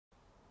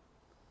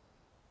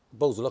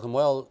Bulls are looking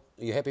well.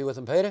 Are you happy with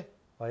them, Peter?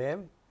 I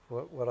am,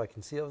 for what I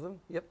can see of them,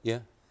 yep. Yeah,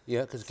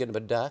 yeah, because it's getting a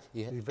bit dark.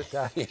 Yeah. A bit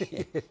dark.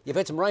 You've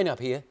had some rain up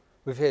here.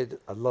 We've had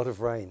a lot of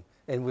rain,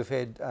 and we've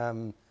had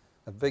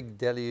a big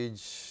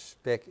deluge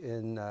back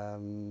in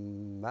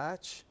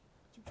March,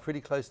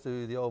 pretty close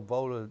to the old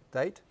bowler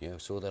date. Yeah, I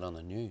saw that on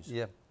the news.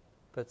 Yeah,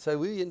 but so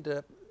we ended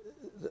up,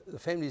 the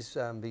family's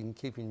been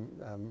keeping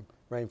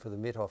rain for the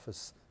Met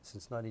Office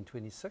since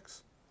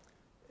 1926,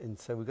 and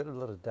so we've got a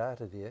lot of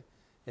data there,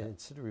 and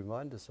it sort of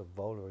reminds us of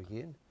bowler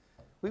again.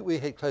 We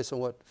had close on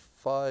what,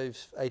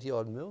 80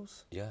 odd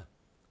mils? Yeah.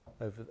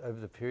 Over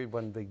the period,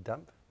 one big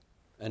dump.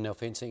 And now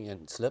fencing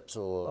and slips,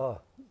 or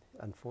Oh,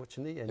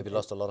 unfortunately. And have you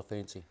lost a lot of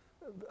fencing?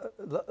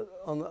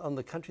 on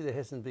the country that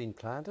hasn't been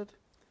planted,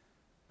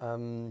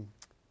 and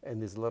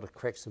there's a lot of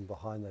cracks in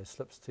behind those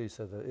slips too,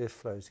 so the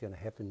airflow is going to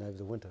happen over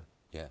the winter.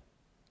 Yeah.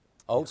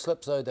 Old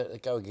slips though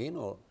that go again,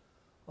 or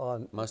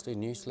Oh, mostly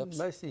new slips?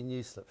 mostly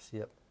new slips,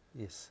 yep,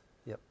 yes,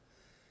 yep.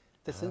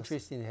 That's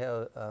interesting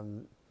how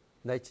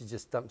nature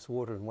just dumps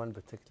water in one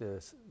particular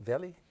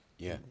valley.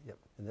 Yeah. Yep,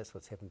 and that's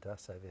what's happened to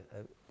us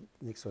over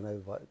next one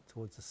over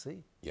towards the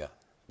sea. Yeah.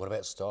 What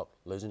about stock?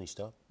 Lose any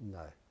stock?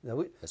 No.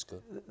 That's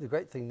good. The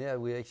great thing now,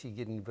 we're actually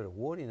getting a bit of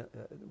warning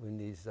when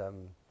these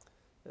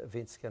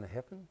events are going to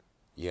happen.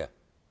 Yeah.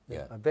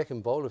 Yeah. Back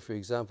in Bowler, for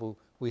example,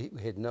 we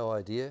had no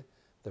idea.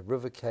 The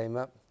river came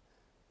up,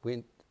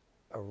 went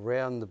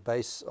around the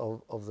base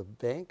of the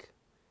bank,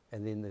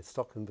 and then the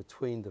stock in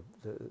between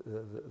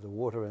the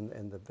water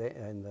and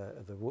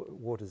the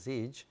water's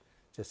edge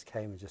just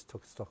came and just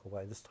took stock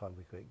away. This time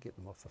we could get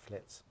them off the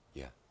flats.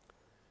 Yeah.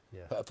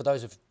 Yeah. But for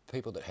those of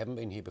people that haven't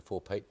been here before,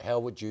 Pete, how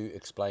would you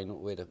explain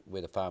where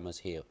the farm is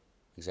here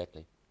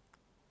exactly?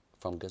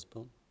 From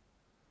Gisborne?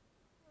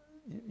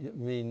 You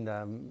mean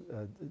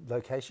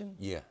location?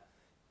 Yeah.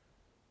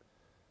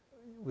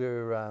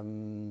 We're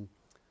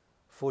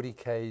 40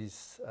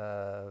 k's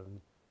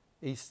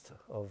east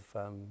of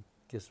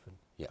Gisborne,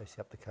 Yeah.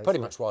 basically up the coast. Pretty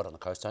much right on the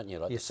coast, aren't you?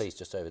 Like Yes. the sea's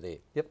just over there.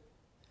 Yep.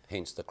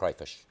 Hence the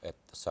crayfish at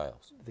the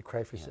sails. The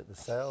crayfish at the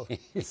sail.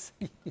 Yes.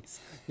 Yes.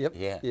 Yep.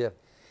 Yeah. Yeah.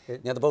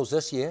 Now the bulls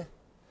this year,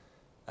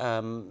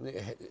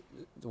 the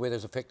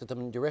weather's affected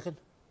them, do you reckon?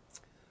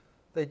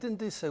 They didn't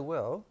do so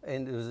well,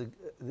 and it was an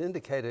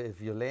indicator if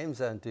your lambs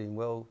aren't doing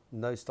well,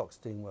 no stock's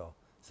doing well.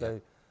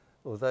 So,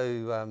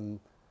 although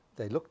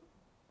they looked,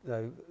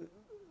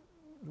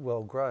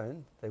 well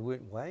grown, they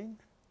weren't weighing,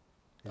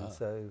 and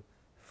so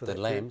for the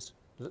lambs,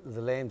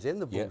 the lambs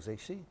and the bulls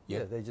actually,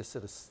 Yeah. they just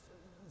sort of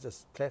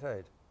just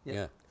plateaued.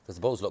 yeah, because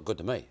the bulls look good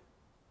to me.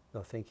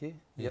 No, thank you.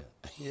 Yeah.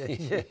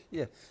 Yep.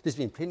 Yeah. There's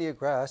been plenty of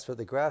grass, but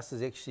the grass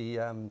has actually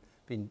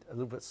been a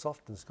little bit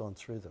soft and it's gone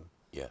through them.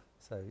 Yeah.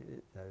 So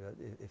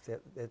if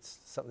that's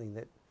something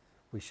that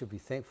we should be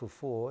thankful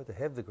for, to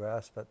have the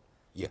grass, but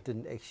it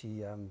didn't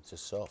actually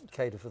Just soft.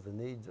 cater for the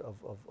needs of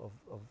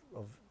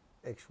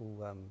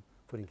actual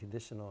putting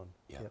condition on.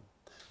 Yeah. Yep.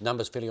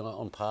 Numbers fairly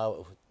on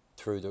par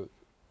through the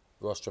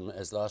rostrum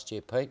as last year,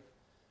 Pete?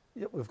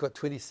 Yep, we've got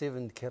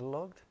 27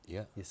 catalogued.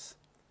 Yeah. Yes.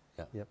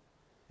 Yeah. Yep.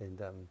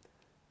 And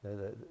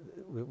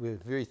we're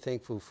very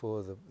thankful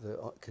for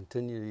the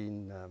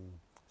continuing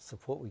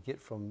support we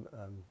get from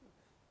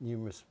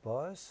numerous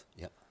buyers.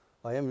 Yeah.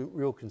 I am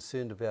real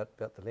concerned about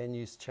the land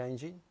use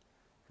changing,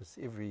 because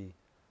every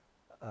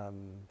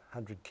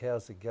 100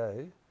 cows that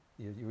go,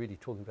 you're really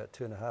talking about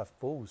 2.5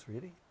 bulls,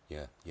 really.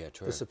 Yeah, yeah,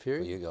 true.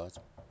 Disappearing. For you guys.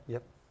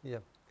 Yep,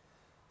 yep.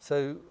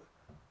 So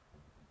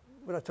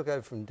when I took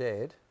over from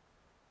Dad,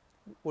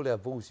 all our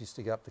bulls used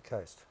to go up the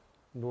coast,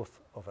 north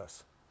of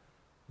us.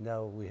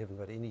 Now we haven't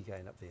got any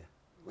going up there.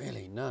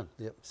 Really, none?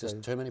 Yep.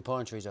 Just too many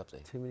pine trees up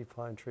there. Too many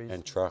pine trees.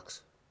 And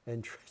trucks.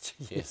 And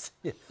yes,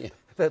 yeah. Yeah.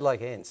 They're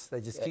like ants.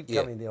 They just keep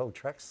Yeah. coming, the old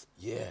trucks.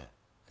 Yeah,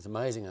 it's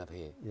amazing up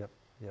here. Yep,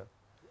 yep.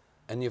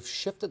 And you've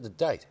shifted the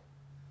date.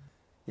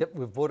 Yep,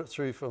 we've brought it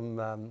through from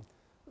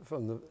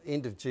the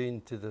end of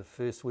June to the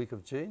first week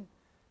of June,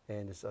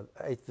 and it's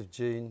 8th of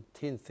June,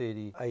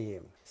 10:30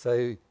 a.m.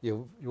 So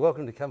you're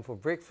welcome to come for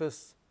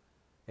breakfast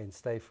and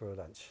stay for a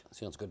lunch.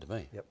 Sounds good to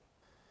me. Yep.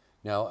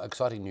 Now,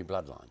 exciting new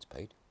bloodlines,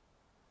 Pete.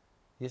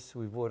 Yes,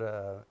 we bought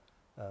a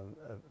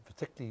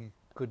particularly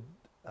good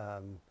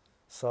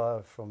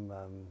sire from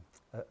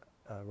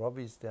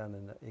Robbie's down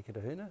in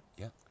Eketahuna.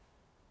 Yeah.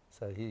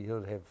 So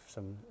he'll have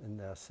some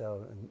in our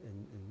sale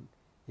in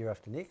year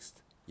after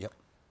next. Yep.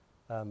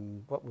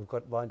 What we've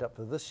got lined up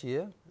for this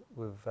year,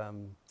 we've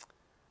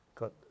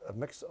got a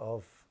mix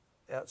of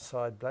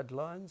outside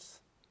bloodlines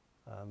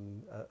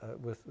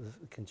with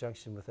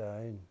conjunction with our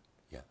own.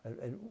 Yeah.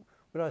 And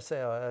when I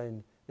say our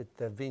own,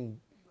 they've been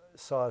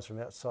sires from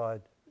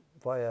outside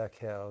by our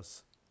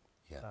cows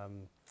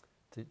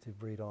to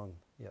breed on.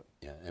 Yep.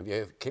 Yeah. Have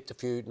you kept a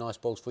few nice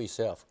bulls for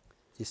yourself?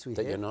 Yes, we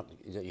that have.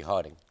 You're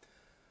hiding.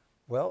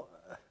 Well,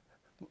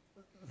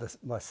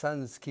 my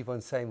sons keep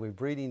on saying we're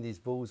breeding these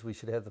bulls, we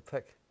should have the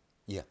pick.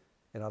 Yeah.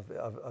 And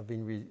I've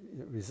been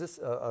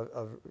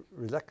I've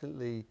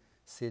reluctantly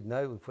said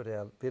no. We put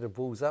our better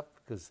bulls up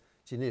because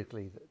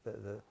genetically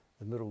the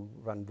middle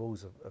run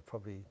bulls are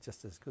probably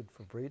just as good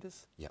for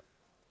breeders. Yeah.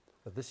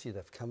 But this year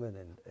they've come in,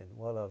 and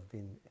while I've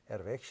been out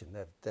of action,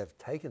 they've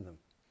taken them.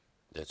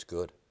 That's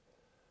good.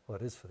 Well,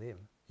 it is for them.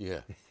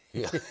 Yeah,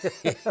 yeah.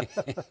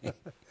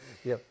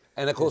 Yep.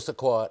 And of course, they're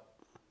quiet.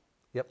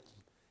 Yep.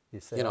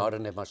 Yes, they You know, are. I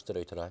didn't have much to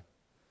do today.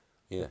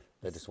 Yeah,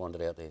 they just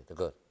wandered out there. They're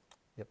good.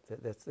 Yep,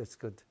 that's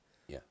good.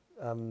 Yeah.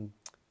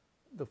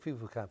 The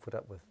people can't put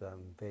up with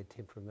bad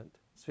temperament,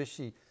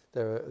 especially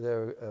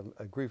they're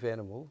a group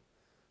animal,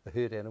 a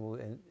herd animal,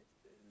 and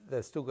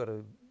they've still got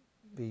to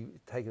be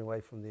taken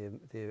away from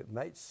their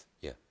mates.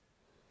 Yeah.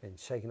 And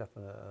shaken up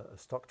in a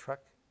stock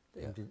truck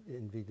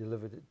and be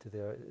delivered to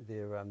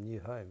their new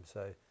home.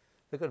 So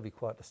they've got to be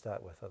quiet to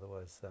start with,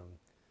 otherwise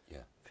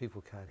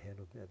people can't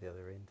handle them at the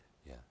other end.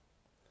 Yeah.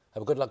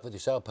 Have a good luck with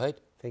yourself, Pete.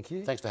 Thank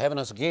you. Thanks for having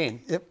us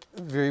again. Yep,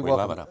 very We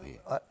welcome. love it up here.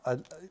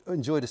 I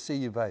enjoy to see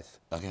you both.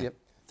 Okay. Yep.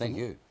 Thank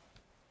you.